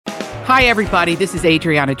Hi, everybody. This is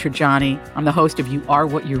Adriana Trajani. I'm the host of You Are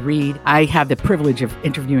What You Read. I have the privilege of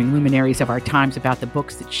interviewing luminaries of our times about the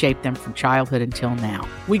books that shaped them from childhood until now.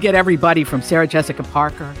 We get everybody from Sarah Jessica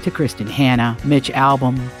Parker to Kristen Hanna, Mitch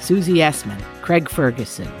Albom, Susie Essman, Craig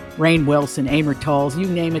Ferguson, Rainn Wilson, Amor Tolls, you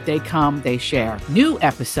name it, they come, they share. New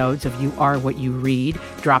episodes of You Are What You Read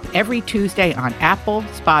drop every Tuesday on Apple,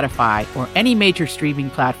 Spotify, or any major streaming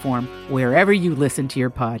platform wherever you listen to your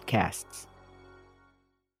podcasts.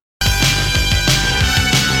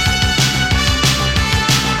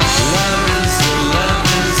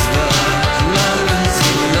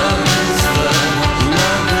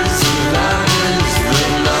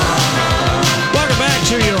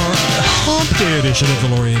 Edition of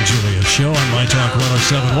the Lori and Julia Show on My Talk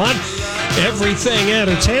 107.1. Everything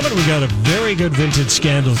Entertainment. We got a very good vintage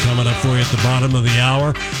scandal coming up for you at the bottom of the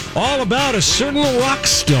hour. All about a certain rock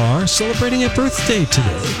star celebrating a birthday today.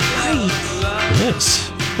 Right.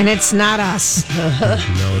 Yes. And it's not us. No,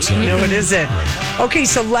 it's not. No, it isn't. Okay,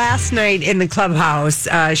 so last night in the clubhouse,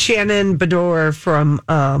 Shannon Beador from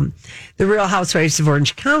The Real Housewives of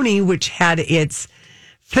Orange County, which had its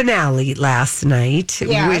finale last night,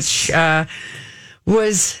 which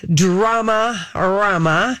was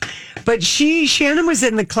drama-rama. But Shannon was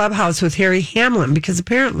in the clubhouse with Harry Hamlin because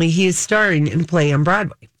apparently he is starring in a play on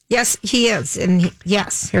Broadway. Yes, he is. And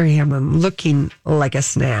yes. Harry Hamlin looking like a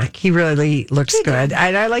snack. He really looks good.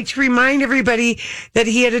 And I like to remind everybody that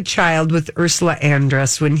he had a child with Ursula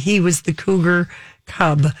Andress when he was the cougar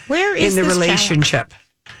cub. Where is in the this relationship.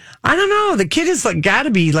 Child? I don't know. The kid is got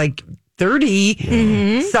to be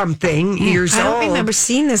 30 something years old. I don't remember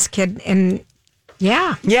seeing this kid. And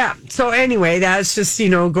yeah. So anyway, that's just,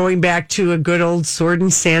 going back to a good old sword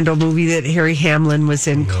and sandal movie that Harry Hamlin was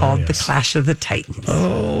in called The Clash of the Titans.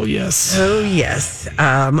 Oh, yes. Oh, yes.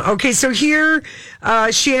 Okay, so here,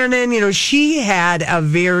 Shannon, she had a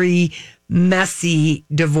very messy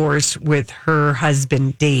divorce with her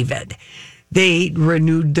husband, David. They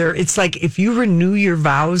renewed it's like if you renew your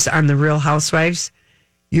vows on The Real Housewives,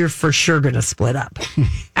 you're for sure going to split up.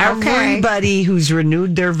 Everybody who's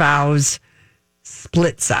renewed their vows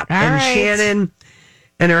splits up. Shannon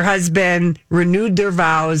and her husband renewed their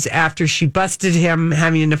vows after she busted him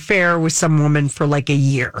having an affair with some woman for a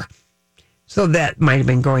year. So that might have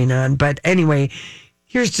been going on. But anyway,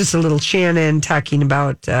 here's just a little Shannon talking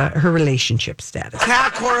about her relationship status.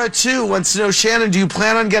 Cat Cora 2 wants to know, Shannon, do you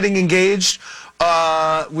plan on getting engaged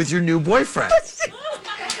with your new boyfriend?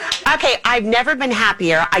 Okay, I've never been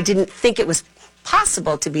happier. I didn't think it was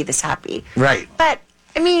possible to be this happy. Right. But,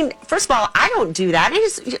 first of all, I don't do that.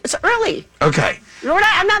 It's early. Okay.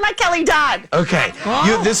 I'm not like Kelly Dodd. Okay.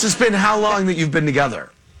 Oh. This has been how long that you've been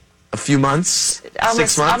together? A few months?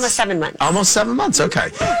 6 months? Almost 7 months. Almost 7 months, okay.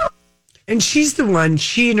 And she's the one,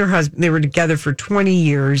 she and her husband, they were together for 20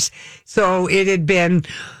 years. So it had been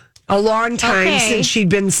a long time since she'd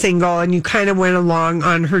been single, and you kind of went along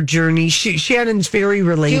on her journey. Shannon's very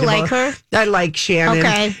relatable. Do you like her? I like Shannon.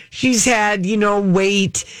 Okay. She's had,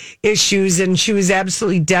 weight issues, and she was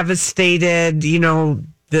absolutely devastated,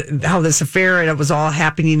 how this affair, and it was all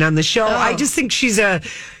happening on the show. Oh. I just think she's a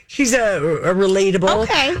relatable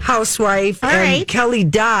housewife. And Kelly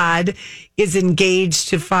Dodd is engaged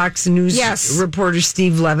to Fox News reporter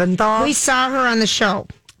Steve Leventhal. We saw her on the show.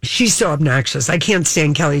 She's so obnoxious. I can't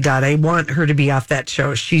stand Kelly Dodd. I want her to be off that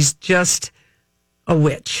show. She's just a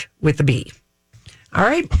witch with a B. All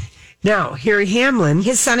right. Now, Harry Hamlin.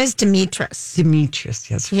 His son is Demetrius.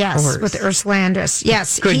 Yes. Yes, with Ursula Andress.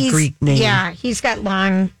 Yes. Good Greek name. Yeah, he's got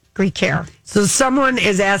long Greek hair. So someone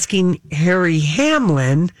is asking Harry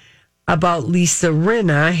Hamlin about Lisa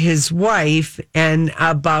Rinna, his wife, and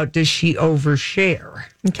about does she overshare.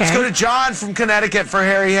 Okay. Let's go to John from Connecticut for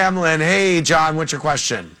Harry Hamlin. Hey, John, what's your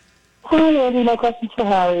question? Hi, Andy. My question's for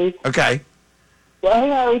Harry. Okay. Well, hey,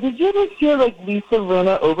 Harry, did you ever hear Lisa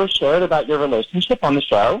Rinna overshared about your relationship on the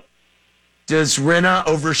show? Does Rinna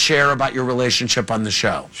overshare about your relationship on the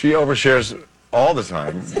show? She overshares all the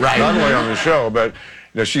time. Right. Not only on the show, but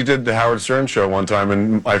she did the Howard Stern show one time,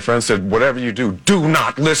 and my friend said, whatever you do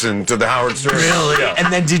not listen to the Howard Stern. Really? Yeah.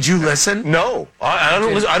 And then did you listen? No. I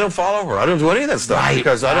don't listen. I don't follow her. I don't do any of that stuff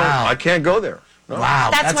because I can't go there. No. Wow.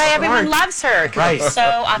 That's why everyone loves her. Right. It's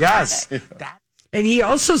so authentic. Yes. And he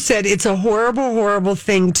also said it's a horrible, horrible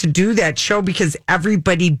thing to do that show because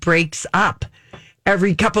everybody breaks up.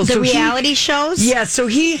 every couple. The so reality shows? Yeah, so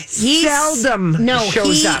he seldom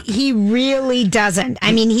shows up. He really doesn't.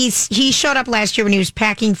 I mean, he showed up last year when he was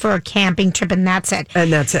packing for a camping trip, and that's it.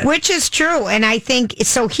 Which is true. And I think,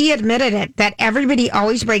 so he admitted it, that everybody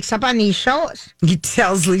always breaks up on these shows. He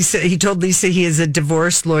told Lisa he is a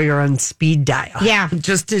divorce lawyer on speed dial. Yeah.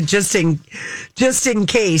 Just in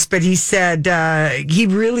case. But he said he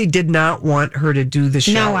really did not want her to do the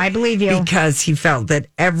show. No, I believe you. Because he felt that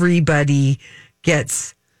everybody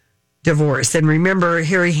gets divorced. And remember,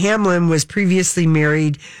 Harry Hamlin was previously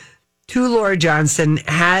married to Laura Johnson,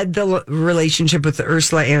 had the relationship with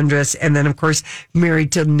Ursula Andress, and then, of course,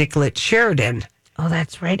 married to Nicolette Sheridan. Oh,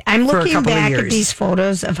 that's right. I'm looking back at these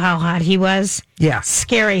photos of how hot he was. Yeah.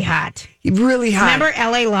 Scary hot. Really hot. Remember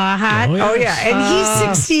L.A. Law hot? Oh, yeah. And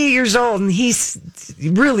he's 68 years old, and he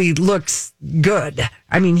really looks good.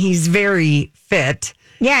 I mean, he's very fit.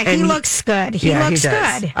 Yeah, he looks good. He looks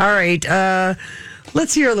good. All right.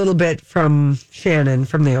 Let's hear a little bit from Shannon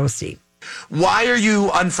from the OC. Why are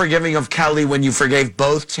you unforgiving of Kelly when you forgave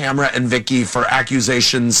both Tamara and Vicky for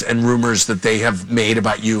accusations and rumors that they have made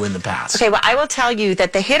about you in the past? Okay, well, I will tell you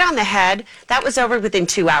that the hit on the head, that was over within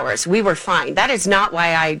 2 hours. We were fine. That is not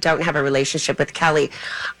why I don't have a relationship with Kelly.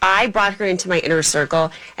 I brought her into my inner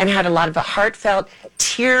circle and had a lot of heartfelt,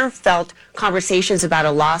 tear-felt conversations about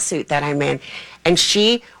a lawsuit that I'm in. And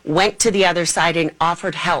she went to the other side and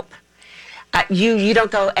offered help. You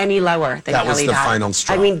don't go any lower than Kelly. That was the died. final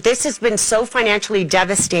straw. I mean, this has been so financially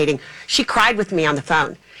devastating. She cried with me on the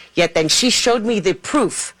phone. Yet then she showed me the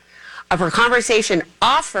proof of her conversation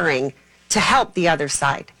offering to help the other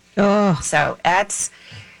side. Oh. So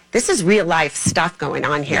this is real life stuff going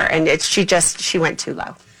on here. And she went too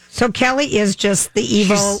low. So Kelly is just the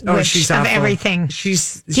evil witch of awful. everything. Do you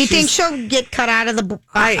think she'll get cut out of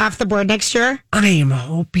off the board next year? I am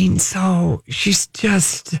hoping so.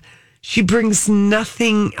 She brings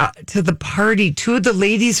nothing to the party. Two of the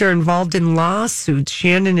ladies are involved in lawsuits,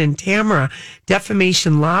 Shannon and Tamara,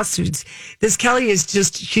 defamation lawsuits. This Kelly is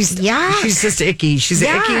she's just icky. She's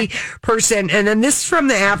an icky person. And then this from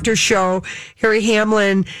the after show, Harry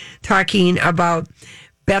Hamlin talking about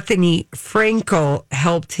Bethany Frankel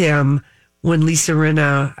helped him when Lisa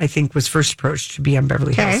Rinna, I think, was first approached to be on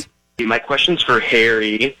Beverly Hills. My question's for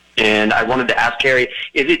Harry, and I wanted to ask Harry,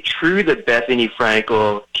 is it true that Bethany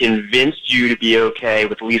Frankel convinced you to be okay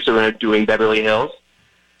with Lisa Rinna doing Beverly Hills?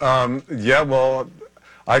 Yeah, well,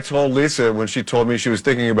 I told Lisa when she told me she was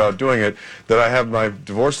thinking about doing it that I have my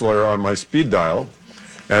divorce lawyer on my speed dial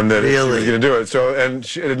and that she was going to do it. So, and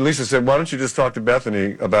Lisa said, why don't you just talk to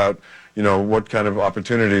Bethany about, what kind of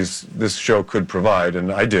opportunities this show could provide?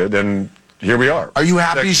 And I did, and here we are. Are you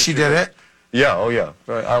happy she did it? Yeah, oh yeah.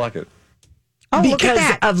 I like it. Oh,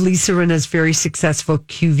 because of Lisa Rinna's very successful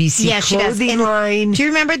QVC clothing line. Do you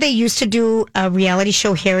remember they used to do a reality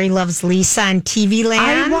show, Harry Loves Lisa, on TV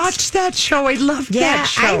Land? I watched that show. I loved that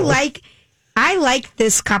show. I like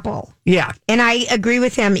this couple. Yeah. And I agree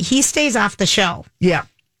with him. He stays off the show. Yeah.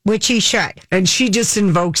 Which he should. And she just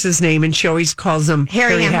invokes his name, and she always calls him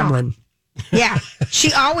Harry Hamlin. Yeah.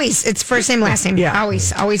 She always, it's first name, last name. Yeah.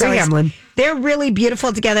 Always. Hamlin. They're really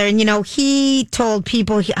beautiful together. And, he told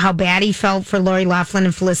people how bad he felt for Lori Loughlin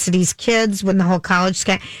and Felicity's kids when the whole college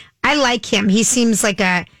scandal. I like him. He seems like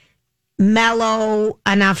a mellow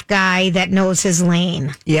enough guy that knows his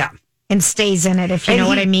lane. Yeah. And stays in it, if you know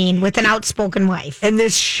what I mean, with an outspoken wife. And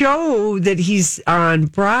this show that he's on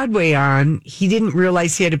Broadway on, he didn't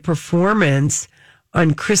realize he had a performance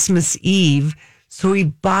on Christmas Eve. So he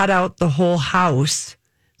bought out the whole house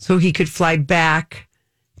so he could fly back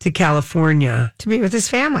to California. To be with his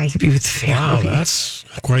family. Wow, that's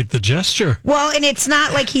quite the gesture. Well, and it's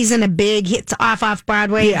not like he's in a big, it's off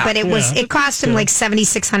Broadway, but it cost him like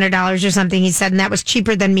 $7,600 or something, he said, and that was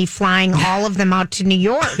cheaper than me flying all of them out to New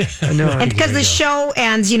York. I know. And because the show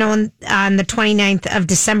ends, on the 29th of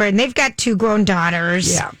December, and they've got 2 grown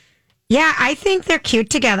daughters. Yeah. Yeah, I think they're cute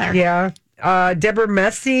together. Yeah. Deborah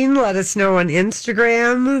Messing let us know on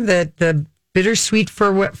Instagram that the bittersweet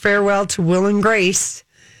farewell to Will and Grace,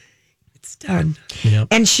 it's done. Yep.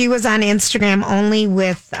 And she was on Instagram only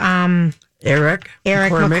with Eric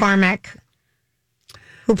McCormick,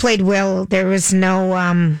 who played Will. There was no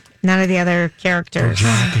none of the other characters.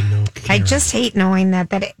 I just hate knowing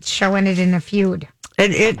that show ended in a feud.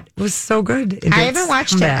 And it was so good. I haven't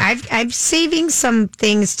watched it. I'm saving some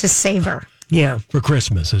things to savor. for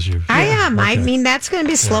Christmas, as you. I am. I mean, that's going to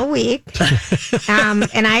be a slow week.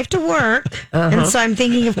 And I have to work. And so I'm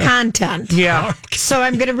thinking of content. Yeah. So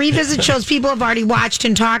I'm going to revisit shows people have already watched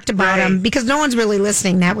and talked about them because no one's really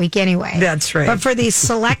listening that week anyway. That's right. But for these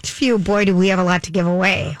select few, boy, do we have a lot to give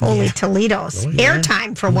away. Holy Toledos.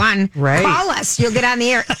 Airtime, for one. Right. Call us. You'll get on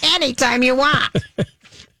the air anytime you want.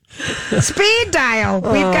 Speed dial.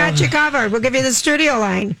 We've got you covered. We'll give you the studio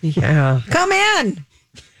line. Yeah. Come in.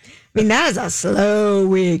 I mean, that is a slow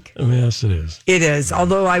week. Yes, it is. It is.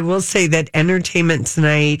 Although I will say that Entertainment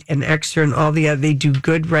Tonight and Extra and all the other, they do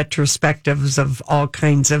good retrospectives of all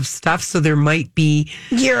kinds of stuff. So there might be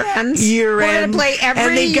year ends. We're going to play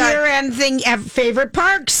every year end thing. Favorite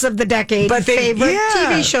parks of the decade. But favorite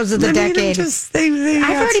TV shows of the decade.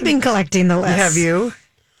 I've already been collecting the list. Have you?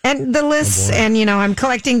 And the lists, and I'm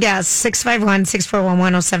collecting guests.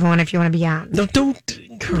 651-641-1071 if you want to be on. No, don't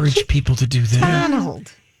encourage people to do that.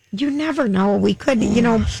 Donald. You never know. We could,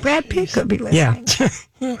 Brad Pitt could be listening. Yeah.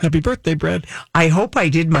 Well, happy birthday, Brad. I hope I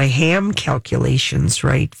did my ham calculations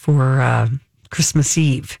right for Christmas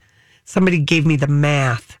Eve. Somebody gave me the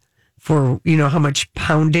math for, how much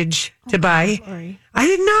poundage to buy. Sorry. I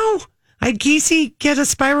didn't know. I had Casey get a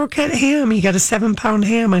spiral cut ham. He got a 7-pound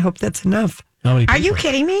ham. I hope that's enough. How many people? Are you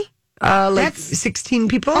kidding me? Like 16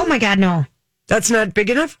 people. Oh, my God, no. That's not big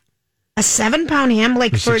enough? A 7-pound ham,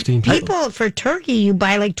 like for 16 people, for turkey, you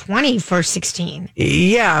buy like 20 for 16.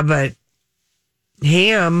 Yeah, but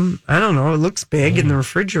ham, I don't know. It looks big in the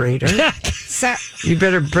refrigerator. So, You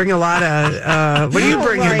better bring a lot of. What are you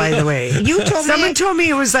bringing, by the way? You told Someone told me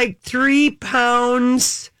it was like 3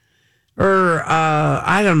 pounds, or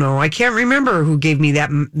I don't know. I can't remember who gave me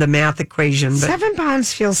the math equation. But 7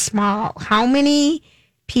 pounds feels small. How many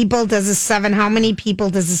people does a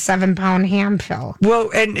 7-pound ham fill? Well,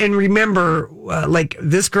 and remember, like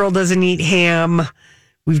this girl doesn't eat ham.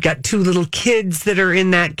 We've got 2 little kids that are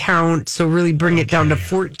in that count, so really bring it down to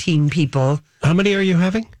 14 people. How many are you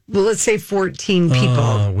having? Well, let's say 14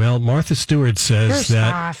 people. Well, Martha Stewart says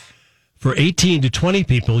that off. for 18 to 20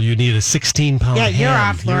 people, you need a 16-pound ham. Yeah, you're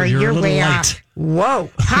off, Laura. You're a little way light. off.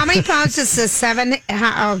 Whoa. How many pounds is a 7?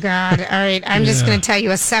 Oh, God. All right. I'm just going to tell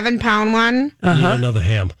you a 7-pound one. You need another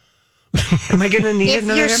ham. Am I going to need If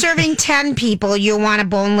another you're ham? serving 10 people, you'll want a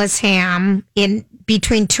boneless ham in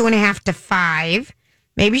between 2.5 to 5.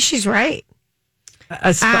 Maybe she's right.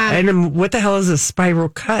 And what the hell is a spiral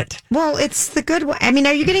cut? Well, it's the good one. I mean,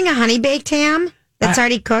 are you getting a honey baked ham that's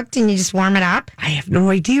already cooked and you just warm it up? I have no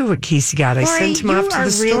idea what Casey got. I Lori, sent him off to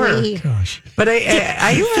the store. Gosh. But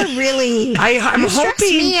You are really. I'm you stress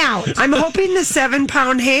hoping. me out. I'm hoping the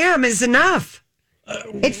 7-pound ham is enough.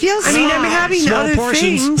 It feels. I mean, small. I'm having Small other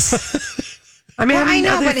portions. things. Well, I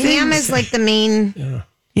know, but ham is like the main.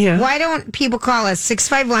 Yeah. Why don't people call us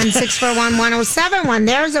 651-641-1071?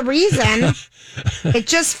 There's a reason. It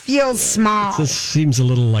just feels small. This seems a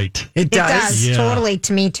little light. It It does Yeah. totally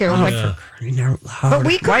to me too. Crying out loud. But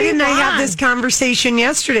we could Why be didn't I have wrong. this conversation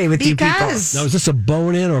yesterday with you people? Because Now, is this a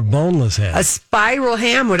bone-in or boneless ham? A spiral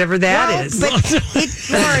ham, whatever that is. But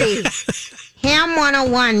Lori, ham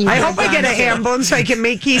 101. I hope I get a ham bone so I can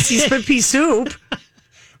make Casey's split pea soup.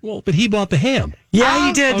 Well, but he bought the ham. Yeah,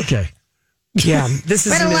 he did. Okay. Yeah, this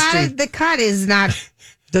is But a a lot mystery. of the cut is not.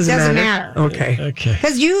 Doesn't matter. Okay. Okay.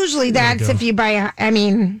 Because usually that's if you buy. I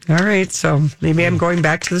mean, All right, so maybe I'm going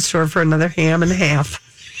back to the store for another ham and a half.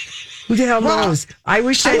 Who the hell Well, knows? I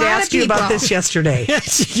wish a I'd lot of asked you about people. this yesterday.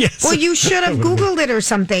 Yes. well, you should have Googled it or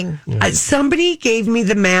something. Somebody gave me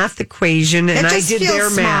the math equation, and I just did their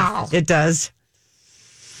feels math. small. It does.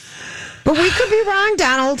 But we could be wrong,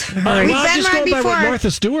 Donald. We've Well, been just right go by what before.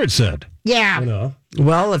 Martha Stewart said. Yeah. You know,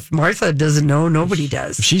 Well, if Martha doesn't know, nobody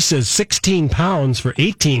does. she says 16 pounds for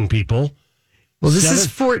 18 people. Well, this is 7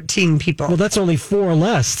 14 people. Well, that's only 4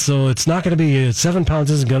 less, so it's not going to be 7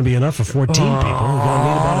 pounds. Isn't going to be enough for 14 people. We're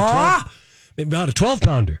going to need about a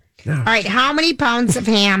 12-pounder. All right. How many pounds of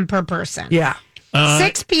ham per person? Yeah.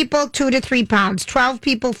 6 people, 2 to 3 pounds. 12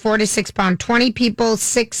 people, 4 to 6 pounds. 20 people,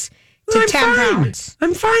 6 to I'm 10 fine. pounds.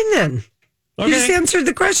 I'm fine then. You just Okay. answered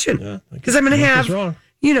the question. Because I'm going to Martha's have, wrong.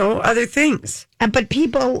 other things. But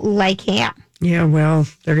people like ham. Yeah, well,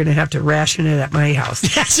 they're going to have to ration it at my house.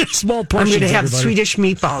 That's a small I'm portion. going to have Swedish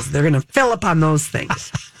meatballs. They're going to fill up on those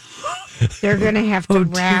things. They're going to have to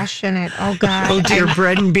ration it. Oh, God. Oh, dear,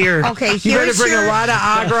 bread and beer. Okay, you better here's bring your- a lot of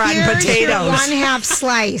au gratin Here's your potatoes. 1/2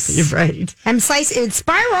 slice. You're right. I'm slicing. It's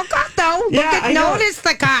spiral cut, though. I know. Notice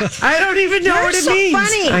the cut. I don't even know You're what it so means.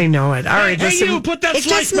 funny. I know it. All right, Hey, listen. you put that It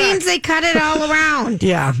slice just back. means they cut it all around.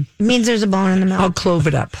 Yeah, It means there's a bone in the middle. I'll clove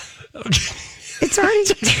it up. It's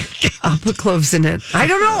already. I'll put cloves in it. I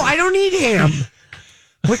don't know. I don't eat ham.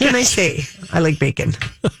 What can I say? I like bacon.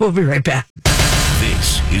 We'll be right back.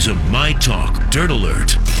 This is a My Talk Dirt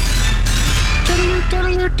Alert. All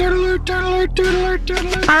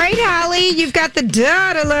right, Holly, you've got the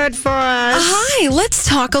dirt alert for us. Hi, let's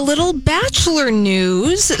talk a little Bachelor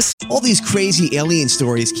news. All these crazy alien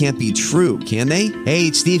stories can't be true, can they? Hey,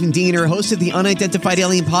 it's Stephen Diener, host of the Unidentified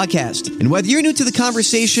Alien Podcast. And whether you're new to the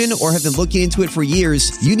conversation or have been looking into it for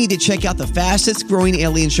years, you need to check out the fastest growing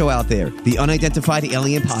alien show out there, the Unidentified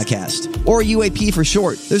Alien Podcast, or UAP for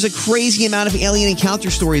short. There's a crazy amount of alien encounter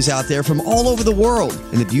stories out there from all over the world.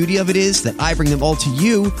 And the beauty of it is that I bring them all to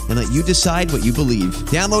you and let you decide what you believe.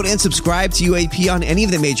 Download and subscribe to UAP on any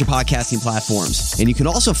of the major podcasting platforms. And you can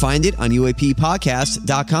also find it on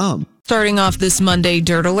UAPpodcast.com. Starting off this Monday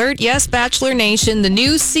Dirt Alert, yes, Bachelor Nation, the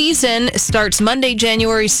new season starts Monday,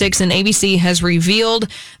 January 6th, and ABC has revealed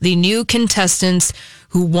the new contestants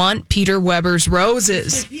who want Peter Weber's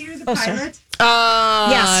roses. Is Peter the pilot?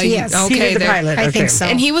 Yes. Okay, Peter the pilot. I think so.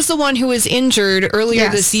 And he was the one who was injured earlier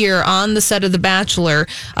this year on the set of The Bachelor.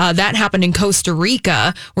 That happened in Costa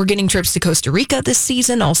Rica. We're getting trips to Costa Rica this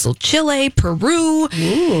season, also Chile, Peru.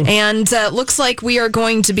 Ooh. And looks like we are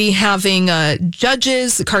going to be having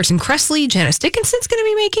judges, Carson Kressley, Janice Dickinson's going to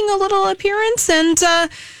be making a little appearance, and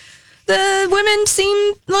the women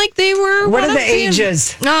seem like they were... What are the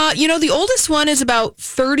ages? The oldest one is about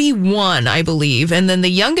 31, I believe. And then the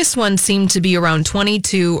youngest one seemed to be around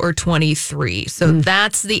 22 or 23. So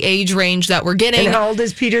that's the age range that we're getting. And how old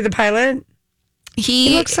is Peter the pilot?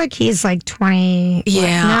 He looks like he's like 20.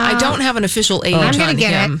 Yeah, I don't have an official age I'm gonna on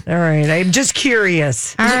get him. All right, I'm just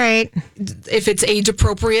curious. All right. If it's age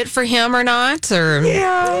appropriate for him or not, or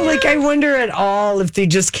I wonder at all if they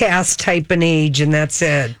just cast type an age and that's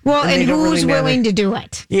it. Well, and who's willing to do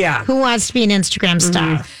it? Yeah. Who wants to be an Instagram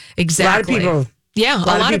star? Exactly. A lot of people. Yeah, a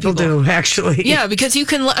lot of people do, actually. Yeah, because you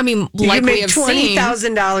can, you can make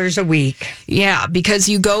 $20,000 a week. Yeah, because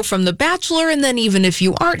you go from The Bachelor, and then even if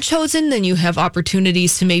you aren't chosen, then you have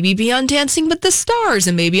opportunities to maybe be on Dancing with the Stars,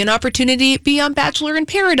 and maybe an opportunity to be on Bachelor in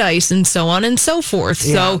Paradise, and so on and so forth.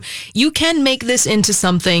 Yeah. So you can make this into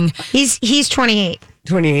something. He's 28.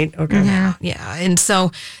 28, okay. Yeah, and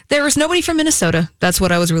so there was nobody from Minnesota. That's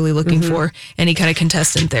what I was really looking for, any kind of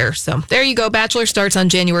contestant there. So there you go. Bachelor starts on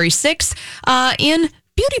January 6th. In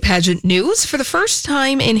beauty pageant news, for the first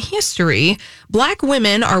time in history, Black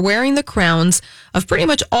women are wearing the crowns of pretty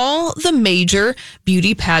much all the major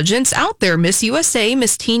beauty pageants out there. Miss USA,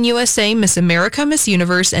 Miss Teen USA, Miss America, Miss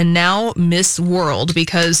Universe, and now Miss World,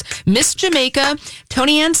 because Miss Jamaica,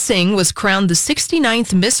 Toni Ann Singh, was crowned the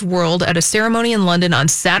 69th Miss World at a ceremony in London on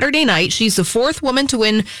Saturday night. She's the fourth woman to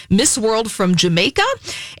win Miss World from Jamaica,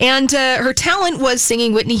 and her talent was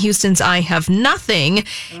singing Whitney Houston's I Have Nothing,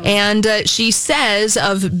 and she says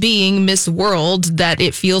of being Miss World that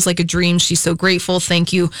it feels like a dream. She's so grateful.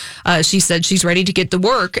 Thank you. She said she's ready to get to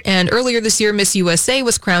work. And earlier this year, Miss USA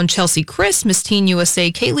was crowned Chelsea Chris, Miss Teen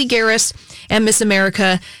USA Kaylee Garris, and Miss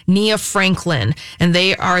America Nia Franklin. And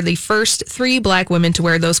they are the first three Black women to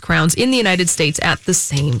wear those crowns in the United States at the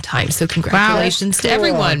same time. So congratulations to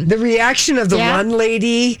everyone. The reaction of the one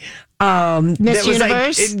lady... Miss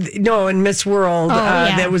Universe? And Miss World,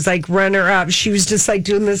 that was like runner up. She was just like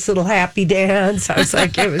doing this little happy dance. I was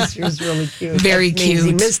like, it was really cute. Very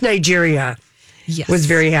cute. Miss Nigeria was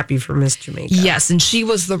very happy for Miss Jamaica. Yes, and she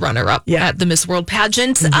was the runner-up at the Miss World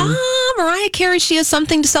pageant. Mariah Carey, she has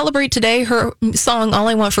something to celebrate today. Her song, All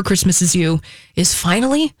I Want for Christmas Is You, is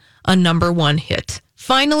finally a #1 hit.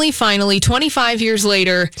 Finally, 25 years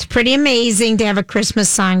later. It's pretty amazing to have a Christmas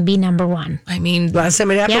song be #1. I mean, last time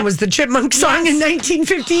it happened was the Chipmunk song in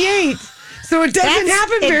 1958. So it doesn't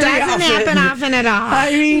happen very often. It doesn't happen often at all.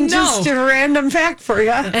 I mean, just a random fact for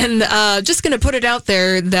you. And just going to put it out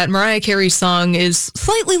there that Mariah Carey's song is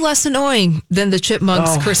slightly less annoying than the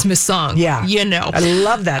Chipmunks' Christmas song. Yeah. You know. I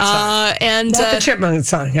love that song. Not the Chipmunk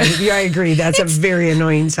song. I agree. That's a very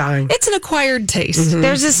annoying song. It's an acquired taste.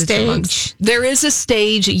 There's a stage. There is a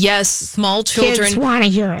stage. Yes, small children. Kids want to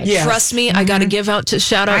hear it. Yes. Trust me, I got to give out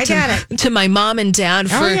shout out to my mom and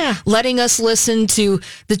dad for letting us listen to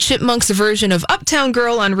the Chipmunks version of Uptown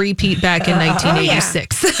Girl on repeat back in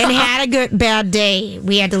 1986. And had a good bad day.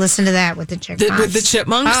 We had to listen to that with the Chipmunks. With the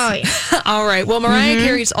Chipmunks? Oh, yeah. All right. Well, Mariah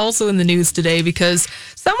Carey's also in the news today because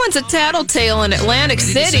someone's a tattletale in Atlantic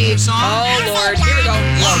City. Oh, Lord. Here we go.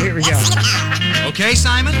 Oh, here we go. Okay,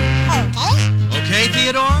 Simon? Okay. Okay,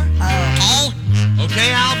 Theodore? Okay.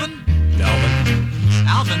 Okay, Alvin? Alvin.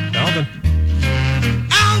 Alvin? Alvin.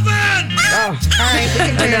 Alvin! Oh, all right.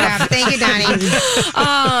 can turn it off. Thank you, Donnie.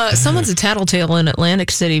 Someone's a tattletale in Atlantic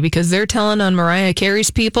City because they're telling on Mariah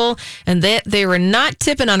Carey's people, and they were not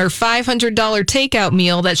tipping on her $500 takeout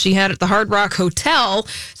meal that she had at the Hard Rock Hotel.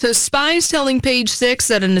 So spies telling Page Six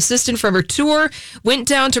that an assistant from her tour went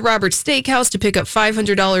down to Robert's Steakhouse to pick up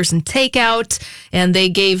 $500 in takeout, and they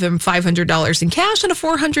gave him $500 in cash and a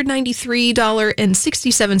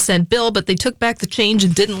 $493.67 bill, but they took back the change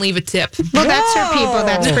and didn't leave a tip. Well, that's her people.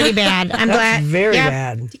 That's pretty bad. I'm glad. Very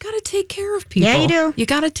bad. You got to take care of people. Yeah, you do. You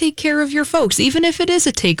got to take care of your folks. Even if it is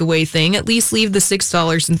a takeaway thing, at least leave the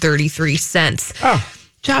 $6.33. Oh.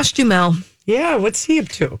 Josh Duhamel. Yeah, what's he up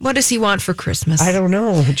to? What does he want for Christmas? I don't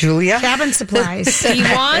know, Julia. Cabin supplies. He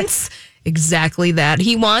wants exactly that.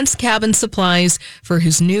 He wants cabin supplies for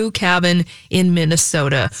his new cabin in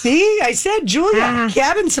Minnesota. See, I said, Julia,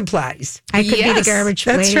 cabin supplies. I could be the garbage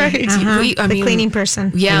That's lady. right. The cleaning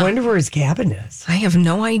person. Yeah. I wonder where his cabin is. I have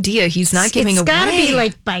no idea. He's not giving away. It's got to be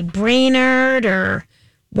like by Brainerd or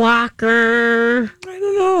Walker. I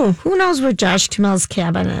don't know. Who knows where Josh Duhamel's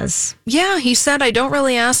cabin is? Yeah, he said, I don't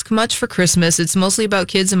really ask much for Christmas. It's mostly about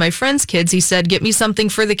kids and my friends' kids. He said, get me something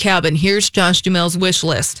for the cabin. Here's Josh Duhamel's wish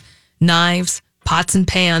list. Knives, pots and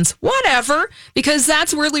pans, whatever, because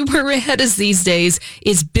that's really where our head is these days,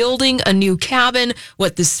 is building a new cabin.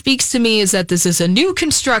 What this speaks to me is that this is a new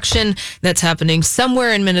construction that's happening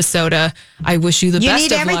somewhere in Minnesota. I wish you the best of luck. You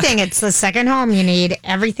need everything. It's the second home. You need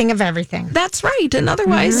everything of everything. That's right. And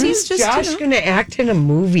otherwise, he's just... Josh going to act in a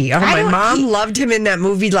movie. Oh, my mom loved him in that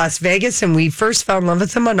movie, Las Vegas, and we first fell in love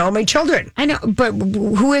with him on All My Children. I know, but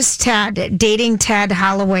who is Ted? Dating Ted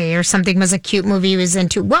Holloway or something was a cute movie he was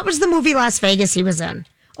into. What was the movie Las Vegas he was in?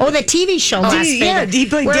 Oh, the TV show Las Vegas. Yeah, he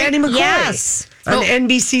played Danny McCoy. Yes. On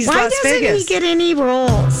NBC's Las Vegas. Why doesn't he get any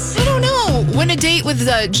roles? I don't know. Win a Date with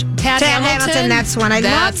Tad Hamilton. That's one. I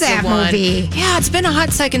love that movie. Yeah, it's been a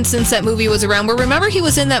hot second since that movie was around. Well, remember he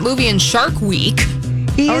was in that movie in Shark Week.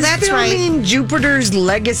 That's filming Jupiter's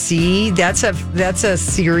Legacy. That's a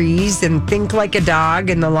series, and Think Like a Dog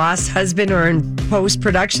and The Lost Husband are in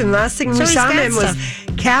post-production. The last thing we saw him in was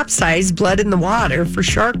Capsized, Blood in the Water for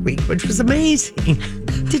Shark Week, which was amazing.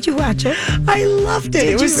 Did you watch it? I loved it.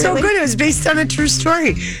 It was so good. It was based on a true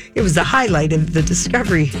story. It was the highlight of the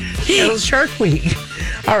Discovery Channel Shark Week.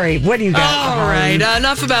 All right, what do you got? All right,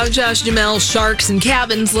 enough about Josh Duhamel, sharks, and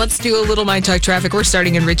cabins. Let's do a little My Talk traffic. We're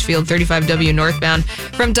starting in Richfield, 35W northbound.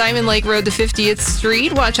 From Diamond Lake Road to 50th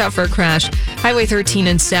Street, watch out for a crash. Highway 13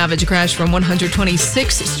 in Savage, a crash from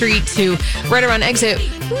 126th Street to right around exit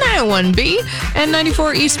 901B. And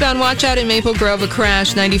 94 eastbound, watch out in Maple Grove, a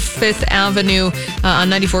crash. 95th Avenue on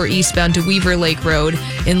 94 eastbound to Weaver Lake Road.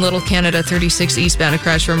 In Little Canada, 36 eastbound, a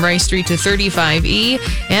crash from Rice Street to 35E.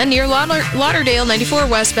 And near Lauderdale, 94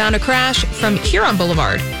 westbound, a crash from Huron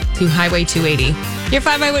Boulevard to Highway 280. Your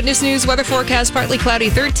 5 Eyewitness News weather forecast: partly cloudy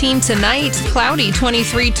 13 tonight, cloudy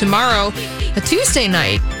 23 tomorrow. A Tuesday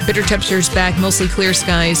night, bitter temperatures back, mostly clear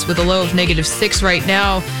skies with a low of -6 right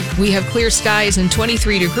now. We have clear skies and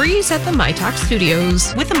 23 degrees at the MyTalk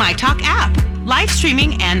studios. With the MyTalk app. Live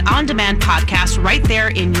streaming and on-demand podcasts right there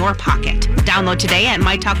in your pocket. Download today at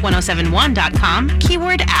mytalk1071.com,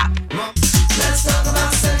 keyword app. Let's talk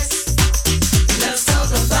about sex. Let's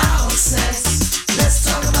talk about sex. Let's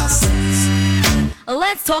talk about sex.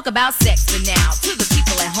 Let's talk about sex for now. To the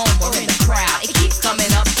people at home or in the crowd, it keeps coming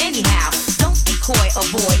up anyhow. Don't be coy,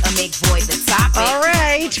 avoid, or make void the topic. All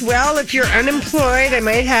right. Well, if you're unemployed, I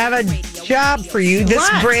might have a job for you. This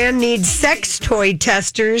brand needs sex toy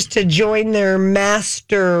testers to join their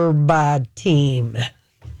Masturbot team.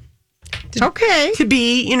 Okay. To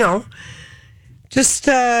be, just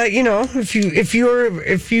if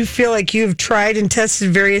you feel like you've tried and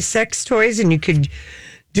tested various sex toys and you could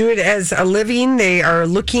do it as a living, they are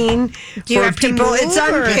looking for people. It's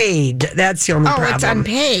unpaid. That's the only problem. Oh, it's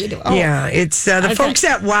unpaid. Oh. Yeah, it's the folks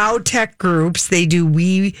at Wow Tech Groups. They do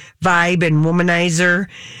We Vibe and Womanizer.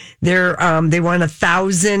 They want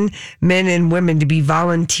 1,000 men and women to be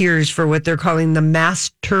volunteers for what they're calling the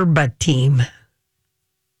Masturba team.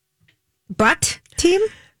 Butt team?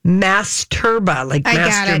 Masturba, like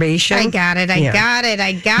masturbation. I got it. You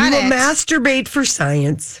will masturbate for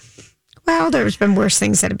science. Well, there's been worse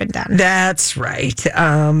things that have been done. That's right.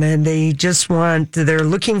 And they just they're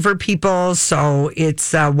looking for people. So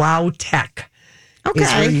it's Wow Tech. Okay.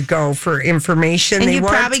 Is where you go for information. And you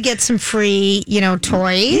probably get some free,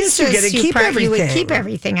 toys. Yes, you get to keep everything. You would keep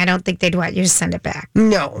everything. I don't think they'd want you to send it back.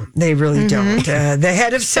 No, they really don't. The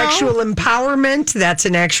head of sexual empowerment, that's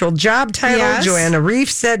an actual job title. Yes. Joanna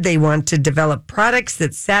Reef said they want to develop products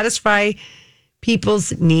that satisfy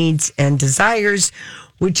people's needs and desires,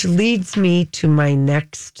 which leads me to my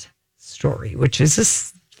next story, which is a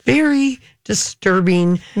very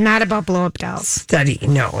disturbing. Not about blow up dolls. Study.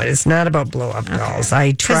 No, it is not about blow up dolls.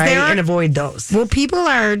 I try and avoid those. Well, people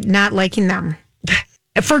are not liking them.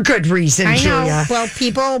 For good reason, I know. Julia. Well,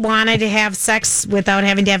 people wanted to have sex without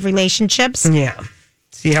having to have relationships. Yeah.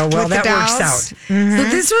 See how well that works out. Mm-hmm. So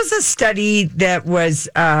this was a study that was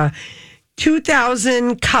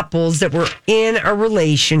 2,000 couples that were in a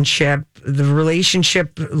relationship. The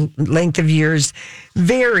relationship length of years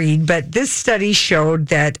varied, but this study showed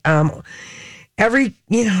that oh boy,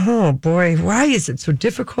 why is it so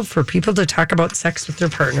difficult for people to talk about sex with their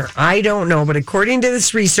partner? I don't know, but according to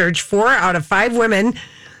this research, 4 out of 5 women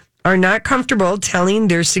are not comfortable telling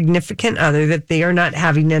their significant other that they are not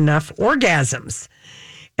having enough orgasms.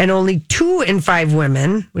 And only 2 in 5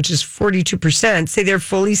 women, which is 42%, say they're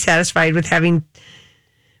fully satisfied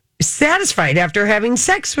after having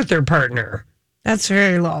sex with their partner. That's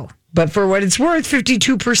very low. But for what it's worth,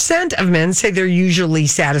 52% of men say they're usually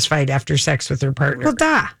satisfied after sex with their partner. Well,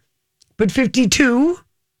 duh. But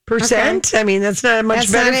 52%, I mean, that's not much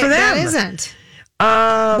better for them. That isn't.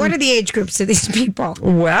 What are the age groups of these people?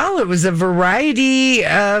 Well, it was a variety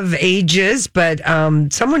of ages, but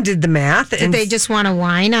someone did the math. Did they just want to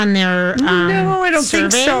whine on their No, I don't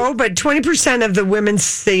think so. But 20% of the women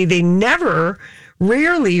say they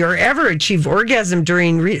rarely or ever achieve orgasm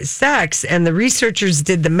during sex. And the researchers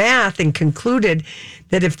did the math and concluded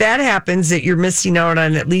that if that happens, that you're missing out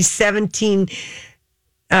on at least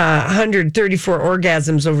 1,734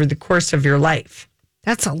 orgasms over the course of your life.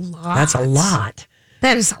 That's a lot. That's a lot.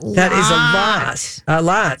 That is a lot. That is a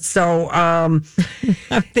lot. So I'm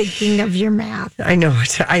thinking of your math. I know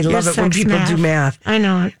it. I love it when people do math. I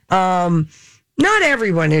know it. Not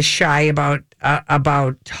everyone is shy about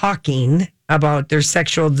talking about their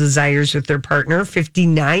sexual desires with their partner.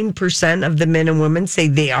 59% of the men and women say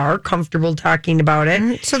they are comfortable talking about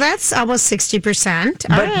it. So that's almost 60%.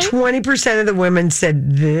 But 20% of the women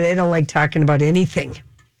said they don't like talking about anything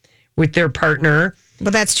with their partner.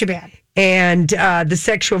 Well, that's too bad. And the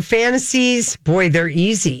sexual fantasies, boy, they're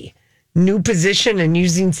easy. New position and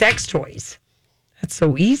using sex toys. That's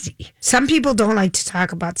so easy. Some people don't like to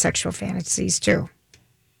talk about sexual fantasies, too.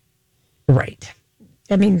 Right.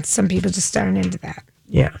 I mean, some people just aren't into that.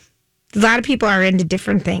 Yeah. A lot of people are into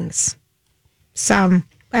different things.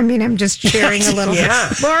 I'm just sharing a little bit.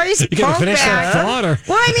 Lori's you got to finish that thought? Or?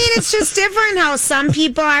 Well, I mean, it's just different how some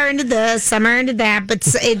people are into this, some are into that, but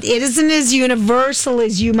it isn't as universal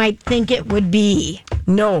as you might think it would be.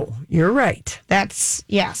 No, you're right.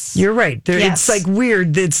 Yes. You're right. It's like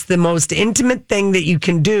weird. It's the most intimate thing that you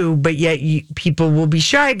can do, but yet people will be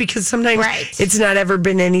shy because sometimes it's not ever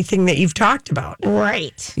been anything that you've talked about.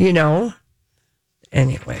 Right. You know?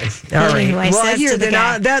 Anyway, all right. Well, here,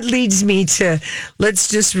 that leads me to, let's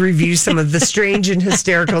just review some of the strange and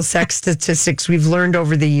hysterical sex statistics we've learned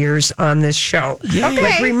over the years on this show. Okay.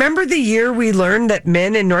 Like, remember the year we learned that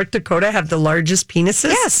men in North Dakota have the largest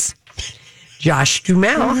penises? Yes. Josh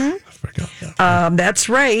Duhamel. Mm-hmm. That's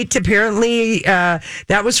right. Apparently,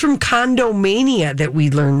 that was from Condomania that we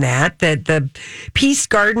learned that the Peace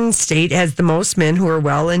Garden state has the most men who are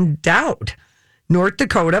well endowed. North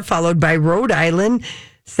Dakota, followed by Rhode Island,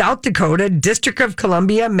 South Dakota, District of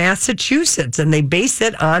Columbia, Massachusetts, and they base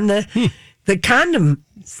it on the condom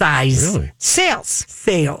size. Really?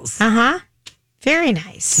 Sales. Very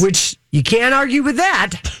nice. Which you can't argue with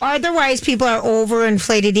that. Otherwise, people are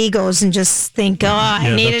overinflated egos and just think,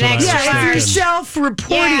 I need an extra. If you're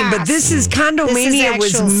self-reporting, but this is Condomania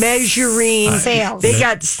was measuring sales. They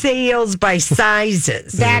got sales by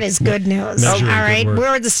sizes. That is good news. All right,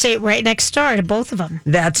 we're the state right next door to both of them.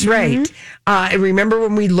 That's right. I remember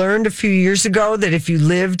when we learned a few years ago that if you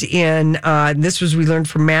lived in, we learned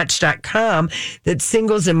from Match.com, that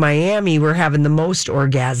singles in Miami were having the most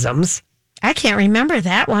orgasms. I can't remember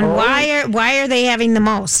that one. Oh. Why are they having the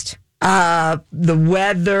most? The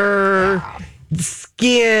weather,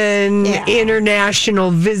 skin, international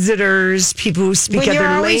visitors, people who speak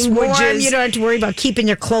other languages. Warm, you don't have to worry about keeping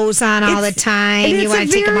your clothes on all the time. You want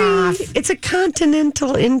to take them off. It's a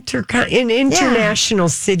continental, international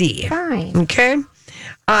city. Fine. Okay.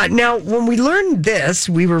 Now, when we learned this,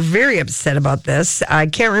 we were very upset about this. I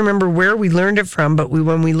can't remember where we learned it from, but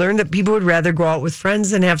when we learned that people would rather go out with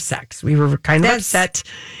friends than have sex, we were kind of upset.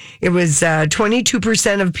 It was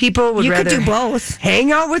 22% of people would rather do both.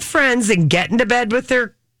 Hang out with friends and get into bed with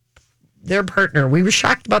their partner. We were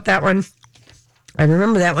shocked about that one. I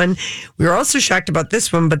remember that one. We were also shocked about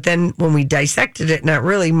this one, but then when we dissected it, not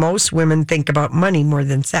really. Most women think about money more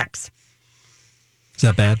than sex. Is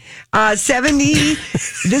that bad? 70.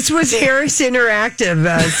 This was Harris Interactive.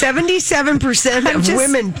 77% of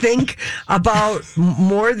women think about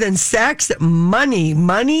more than sex.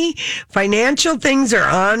 Money. Financial things are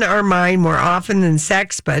on our mind more often than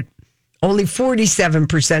sex, but only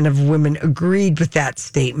 47% of women agreed with that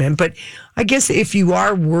statement. But I guess if you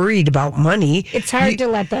are worried about money, it's hard to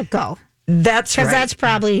let that go. That's right. Because that's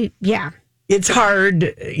probably, It's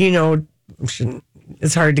hard,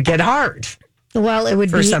 it's hard to get hard. Well, it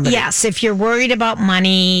would be, somebody. Yes, if you're worried about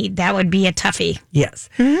money, that would be a toughie. Yes.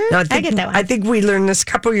 Mm-hmm. Now, I get that one. I think we learned this a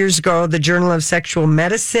couple years ago. The Journal of Sexual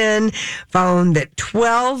Medicine found that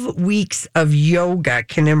 12 weeks of yoga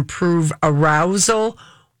can improve arousal,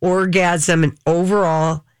 orgasm, and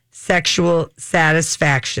overall sexual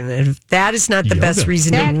satisfaction. And if that is not the best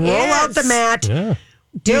reason to roll out the mat, you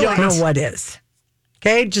don't know what is.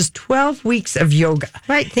 Okay, just 12 weeks of yoga.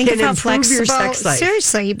 Right, think of how flexible. Your sex life.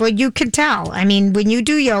 Seriously, well, you can tell. I mean, when you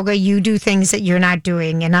do yoga, you do things that you're not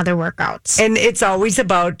doing in other workouts. And it's always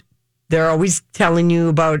about, they're always telling you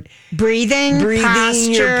about breathing,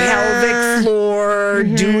 posture, your pelvic floor,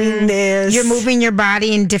 doing this. You're moving your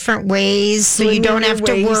body in different ways, so you don't have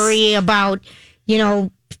to worry about,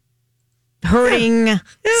 hurting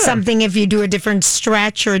something if you do a different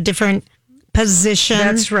stretch or a different position.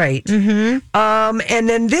 That's right. And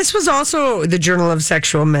then this was also the Journal of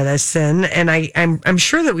Sexual Medicine, and I'm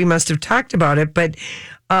sure that we must have talked about it, but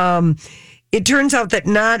it turns out that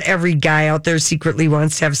not every guy out there secretly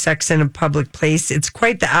wants to have sex in a public place. It's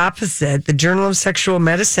quite the opposite. The Journal of Sexual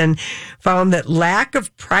Medicine found that lack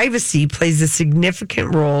of privacy plays a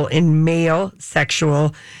significant role in male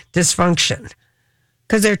sexual dysfunction.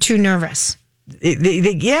 Because they're too nervous.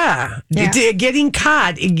 Getting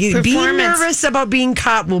caught. Being nervous about being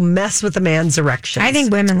caught will mess with a man's erections. I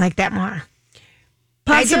think women like that more.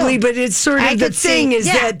 Possibly, but it's sort of the thing is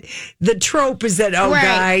that the trope is that,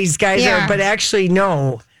 guys are, but actually,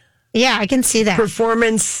 no. Yeah, I can see that.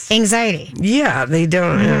 Performance anxiety. Yeah, they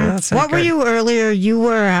don't. What were you earlier? You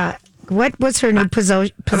were, what was her new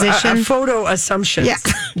position? A photo assumptions. Yeah.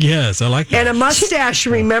 Yes, I like that. And a mustache,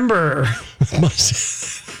 remember.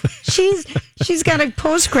 She's got a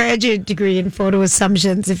postgraduate degree in photo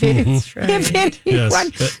assumptions. If anyone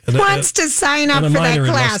wants to sign up for that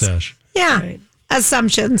class. Mustache. Yeah.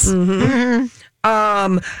 Assumptions.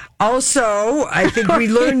 Also, I think we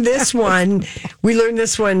learned this one. We learned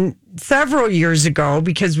this one several years ago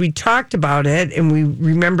because we talked about it and we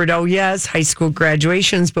remembered, high school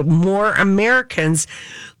graduations, but more Americans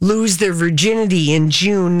lose their virginity in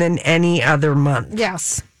June than any other month.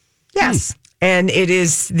 Yes. And it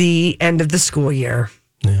is the end of the school year.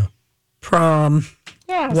 Yeah. Prom.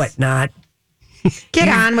 Yes. Whatnot. Get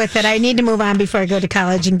on with it. I need to move on before I go to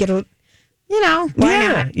college and get a, why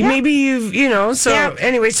not? Yeah. Maybe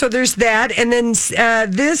anyway, so there's that. And then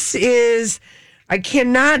this is, I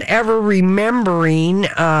cannot ever remembering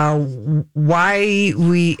I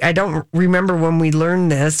don't remember when we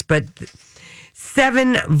learned this, but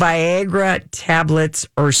 7 Viagra tablets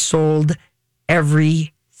are sold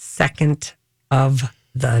every second of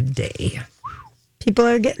the day. People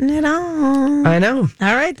are getting it on. I know.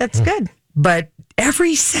 All right, that's good. But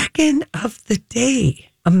every second of the day,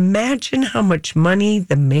 imagine how much money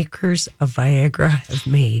the makers of Viagra have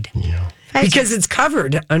made. Yeah. Because it's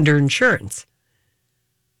covered under insurance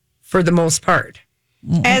for the most part.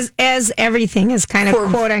 As everything is kind of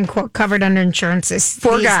quote unquote covered under insurance these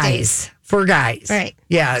days. For guys. Right.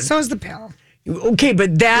 Yeah. So is the pill. Okay,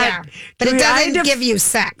 but that... Yeah. But it doesn't give you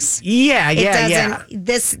sex. Yeah.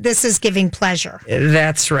 This is giving pleasure.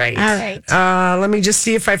 That's right. All right. Let me just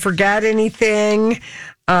see if I forgot anything.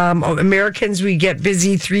 Americans, we get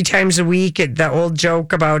busy 3 times a week. The old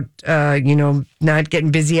joke about, not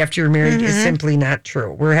getting busy after you're married is simply not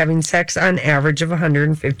true. We're having sex on average of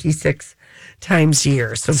 156 times a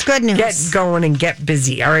year. So it's good news. Get going and get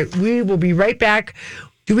busy. All right, we will be right back.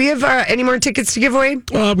 Do we have any more tickets to give away?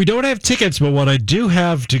 We don't have tickets, but what I do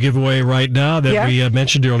have to give away right now that we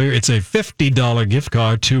mentioned earlier, it's a $50 gift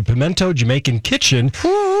card to Pimento Jamaican Kitchen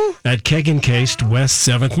at Keg and Cased West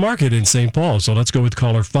 7th Market in St. Paul. So let's go with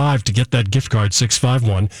caller 5 to get that gift card,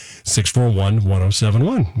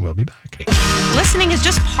 651-641-1071. We'll be back. Listening is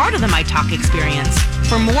just part of the My Talk experience.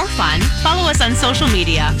 For more fun, follow us on social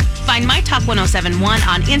media. Find My Talk 1071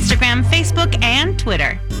 on Instagram, Facebook, and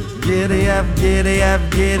Twitter. Giddy up, giddy up,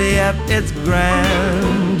 giddy up, it's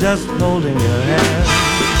grand, just holding your hand.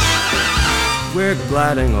 We're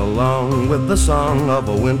gliding along with the song of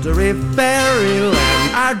a wintry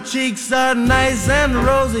fairyland. Our cheeks are nice and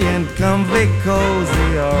rosy and comfy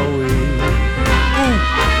cozy are we. Ooh,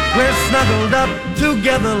 we're snuggled up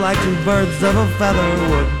together like 2 birds of a feather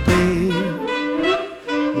would be.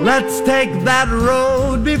 Let's take that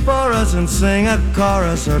road before us and sing a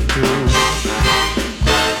chorus or two.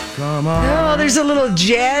 Come on. Oh, there's a little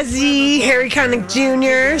jazzy Harry Connick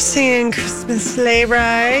Jr. singing Christmas Sleigh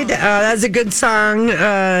Ride. That's a good song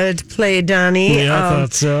to play, Donnie. Yeah, I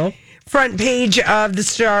thought so. Front page of the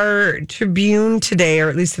Star Tribune today, or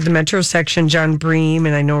at least at the Metro section, John Bream,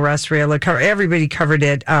 and I know Ross Rayla, everybody covered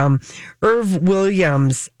it. Irv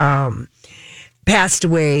Williams passed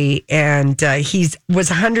away, and he was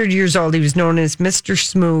 100 years old. He was known as Mr.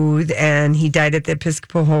 Smooth, and he died at the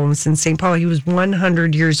Episcopal Homes in St. Paul. He was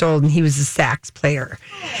 100 years old, and he was a sax player.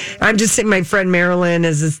 I'm just saying, my friend Marilyn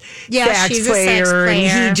is a sax player,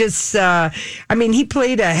 and he just, he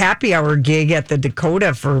played a happy hour gig at the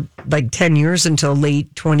Dakota for like 10 years until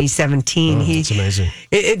late 2017. That's amazing.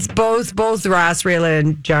 It's both Ross Rayla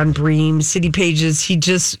and John Bream, City Pages.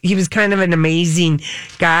 He was kind of an amazing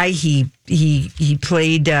guy. He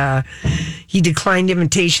played, he declined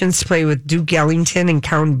invitations to play with Duke Ellington and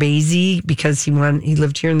Count Basie because he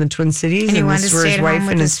lived here in the Twin Cities. And he wanted to stay at home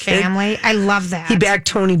with his family. I love that. He backed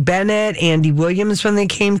Tony Bennett, Andy Williams when they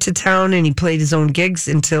came to town, and he played his own gigs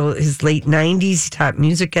until his late 90s. He taught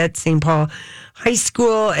music at St. Paul High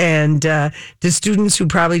School, and the students who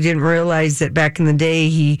probably didn't realize that back in the day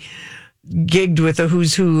he gigged with a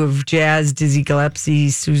who's who of jazz, Dizzy Gillespie,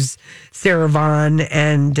 Sarah Vaughan,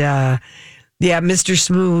 and Mr.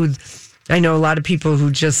 Smooth. I know a lot of people who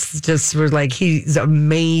just were like, he's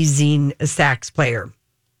amazing sax player.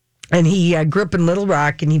 And he grew up in Little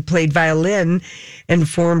Rock, and he played violin and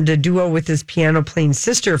formed a duo with his piano playing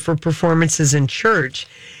sister for performances in church.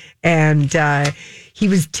 And he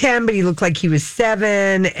was 10, but he looked like he was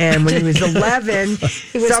 7. And when he was 11,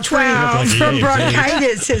 he was 12 from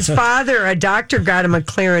bronchitis. His father, a doctor, got him a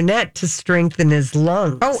clarinet to strengthen his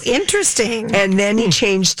lungs. Oh, interesting. And then he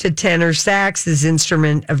changed to tenor sax, his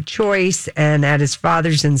instrument of choice. And at his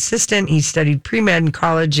father's insistence, he studied pre-med in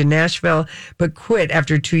college in Nashville, but quit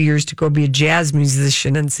after 2 years to go be a jazz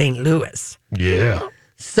musician in St. Louis. Yeah.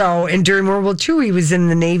 So, and during World War II, he was in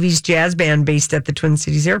the Navy's jazz band based at the Twin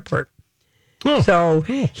Cities Airport. So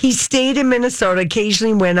he stayed in Minnesota,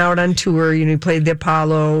 occasionally went out on tour. He played the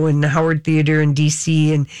Apollo and the Howard Theater in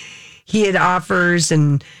D.C. And he had offers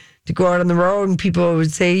and to go out on the road. And people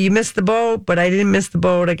would say, "You missed the boat," but I didn't miss the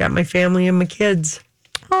boat. I got my family and my kids.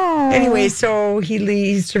 Oh. Anyway, so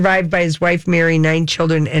he's survived by his wife, Mary, 9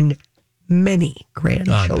 children, and many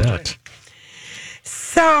grandchildren.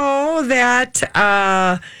 So that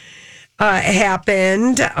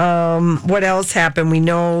happened. What else happened? We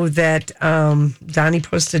know that Donnie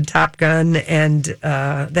posted Top Gun and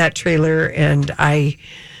that trailer, and I'm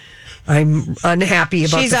unhappy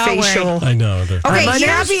about the facial. I know. I'm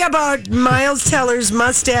unhappy about Miles Teller's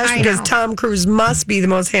mustache because Tom Cruise must be the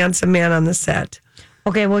most handsome man on the set.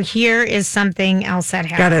 Okay, well, here is something else that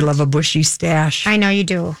happened. God, I love a bushy stash. I know you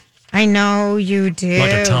do. I know you do.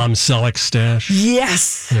 Like a Tom Selleck stash?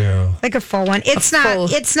 Yes. Yeah. Like a full one. It's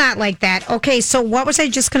not like that. Okay, so what was I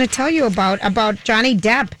just going to tell you about Johnny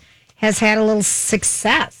Depp has had a little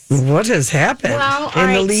success. What has happened? Well,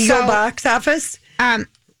 in the legal box office?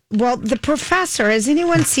 Well, The Professor. Has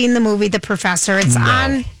anyone seen the movie The Professor?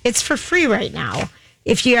 It's for free right now.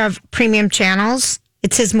 If you have premium channels,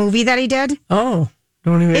 it's his movie that he did. Oh,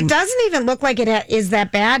 don't even. It doesn't even look like it is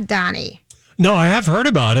that bad, Donnie. No, I have heard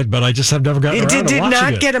about it, but I just have never gotten around to watching it. Did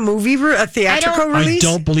not get a theatrical release? I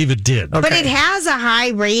don't believe it did. Okay. But it has a high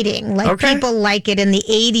rating. People like it in the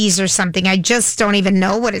 80s or something. I just don't even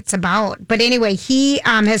know what it's about. But anyway, he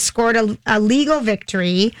has scored a legal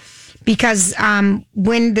victory because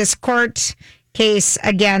when this court case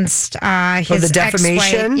against his the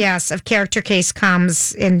defamation, of character case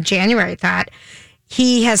comes in January, I thought,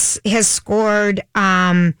 he has scored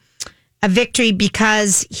a victory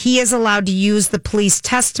because he is allowed to use the police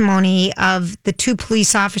testimony of the 2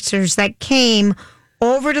 police officers that came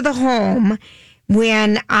over to the home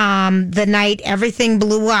when the night everything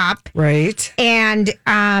blew up. Right. And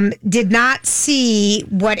did not see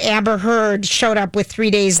what Amber Heard showed up with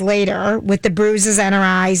 3 days later with the bruises on her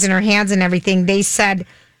eyes and her hands and everything. They said,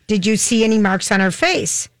 "Did you see any marks on her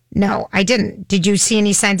face?" "No, I didn't." "Did you see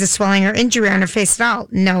any signs of swelling or injury on her face at all?"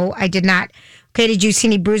 "No, I did not." "Okay, did you see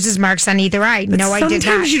any bruises, marks on either eye?" But "No, I did not."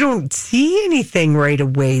 Sometimes you don't see anything right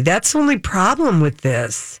away. That's the only problem with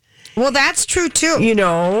this. Well, that's true too.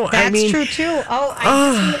 That's true too. Oh,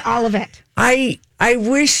 I see all of it. I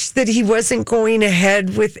wish that he wasn't going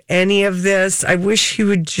ahead with any of this. I wish he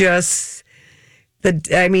would just.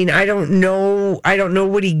 I don't know. I don't know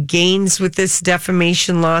what he gains with this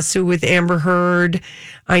defamation lawsuit with Amber Heard.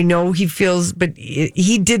 I know he feels, but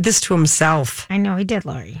he did this to himself. I know he did,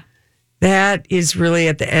 Lori. that is really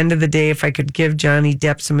at the end of the day, if I could give Johnny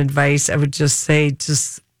Depp some advice, I would just say,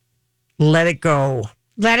 just let it go.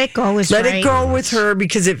 Let it go is Let right. it go with her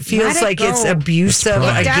because it feels like it's abusive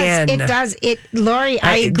again. It does. Lori,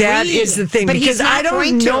 I agree. That is the thing, but because he's not I don't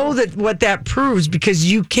going to. know what that proves,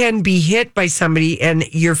 because you can be hit by somebody and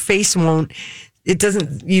your face won't. It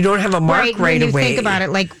doesn't. You don't have a mark right when you away. Think about it,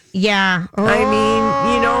 like yeah. Oh. I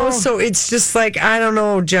mean, so it's just like, I don't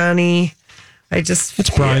know, Johnny. It's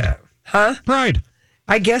pride. Yeah. Huh? Pride.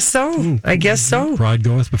 I guess so. I guess so. Pride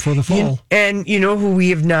goeth before the fall. And you know who we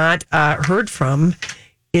have not heard from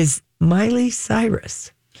is Miley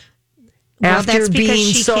Cyrus. Well, After that's because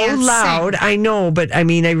being she so can't loud, sing. I know, but I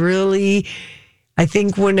mean, I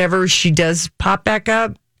think whenever she does pop back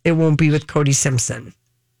up, it won't be with Cody Simpson.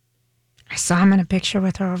 I saw him in a picture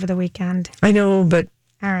with her over the weekend. I know, but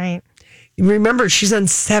all right. Remember, she's on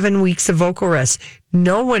 7 weeks of vocal rest.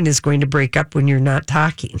 No one is going to break up when you're not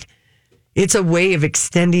talking. It's a way of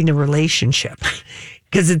extending a relationship,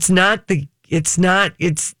 because it's not the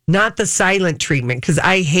silent treatment, because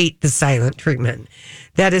I hate the silent treatment.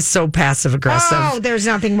 That is so passive aggressive. Oh, there's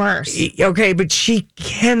nothing worse. Okay, but she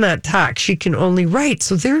cannot talk. She can only write.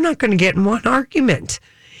 So they're not going to get in one argument.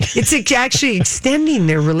 It's actually extending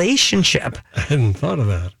their relationship. I hadn't thought of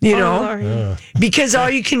that. You know, because all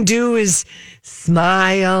you can do is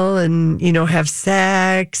smile and, have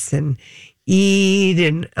sex and eat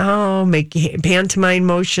and, make pantomime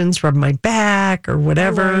motions, rub my back or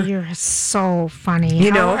whatever. Oh, you're so funny. You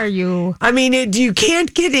How know, are you? I mean, you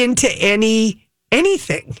can't get into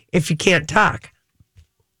anything if you can't talk.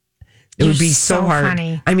 It would be so hard.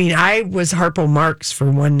 Funny. I mean, I was Harpo Marx for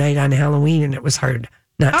one night on Halloween, and it was hard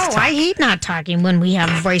not to talk. I hate not talking when we have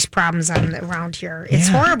voice problems around here. It's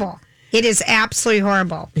horrible. It is absolutely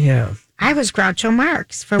horrible. Yeah. I was Groucho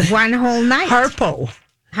Marx for one whole night. Harpo.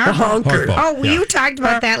 The honker. Oh, you talked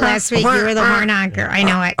about that last week. You were the horn honker. I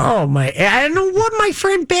know it. Oh, my. I don't know what my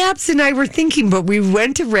friend Babs and I were thinking, but we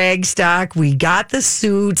went to Ragstock. We got the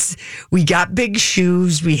suits. We got big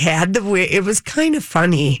shoes. We had it was kind of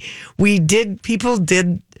funny. People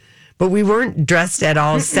did, but we weren't dressed at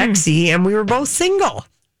all sexy, and we were both single.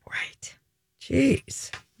 Right. Jeez.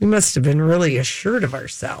 We must have been really assured of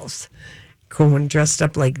ourselves. Going dressed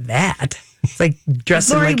up like that. It's like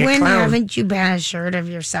dressing Lori, like a when clown. haven't you been assured of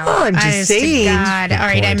yourself? Oh, I'm just Honest to saying. God. All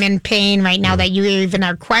right, I'm in pain right now that you even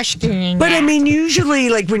are questioning But that. I mean, usually,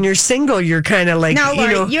 like when you're single, you're kind of like, No,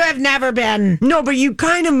 Lori, you have never been. No, but you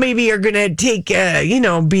kind of maybe are going to take,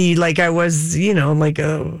 be like I was,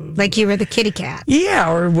 like you were the kitty cat.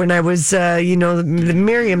 Yeah, or when I was,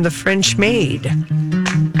 Miriam, the French maid.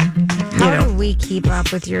 How do we keep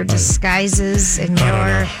up with your disguises and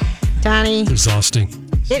your, Donnie? Exhausting.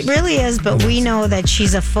 It really is, but we know that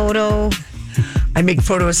she's a photo. I make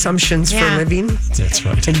photo assumptions for a living. That's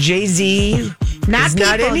right. And Jay-Z is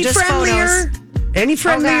not any just friendlier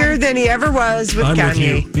than he ever was with I'm Kanye. with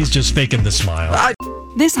you. He's just faking the smile.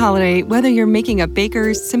 This holiday, whether you're making a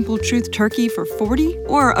Baker's Simple Truth turkey for 40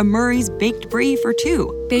 or a Murray's Baked Brie for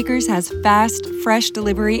 2, Baker's has fast, fresh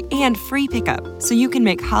delivery and free pickup, so you can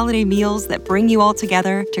make holiday meals that bring you all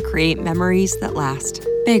together to create memories that last.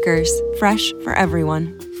 Baker's, fresh for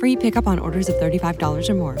everyone. Free pickup on orders of $35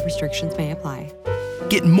 or more. Restrictions may apply.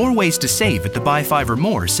 Get more ways to save at the Buy 5 or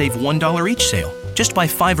More Save $1 each sale. Just buy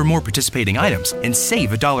 5 or more participating items and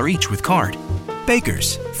save $1 each with card.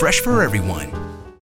 Baker's, fresh for everyone.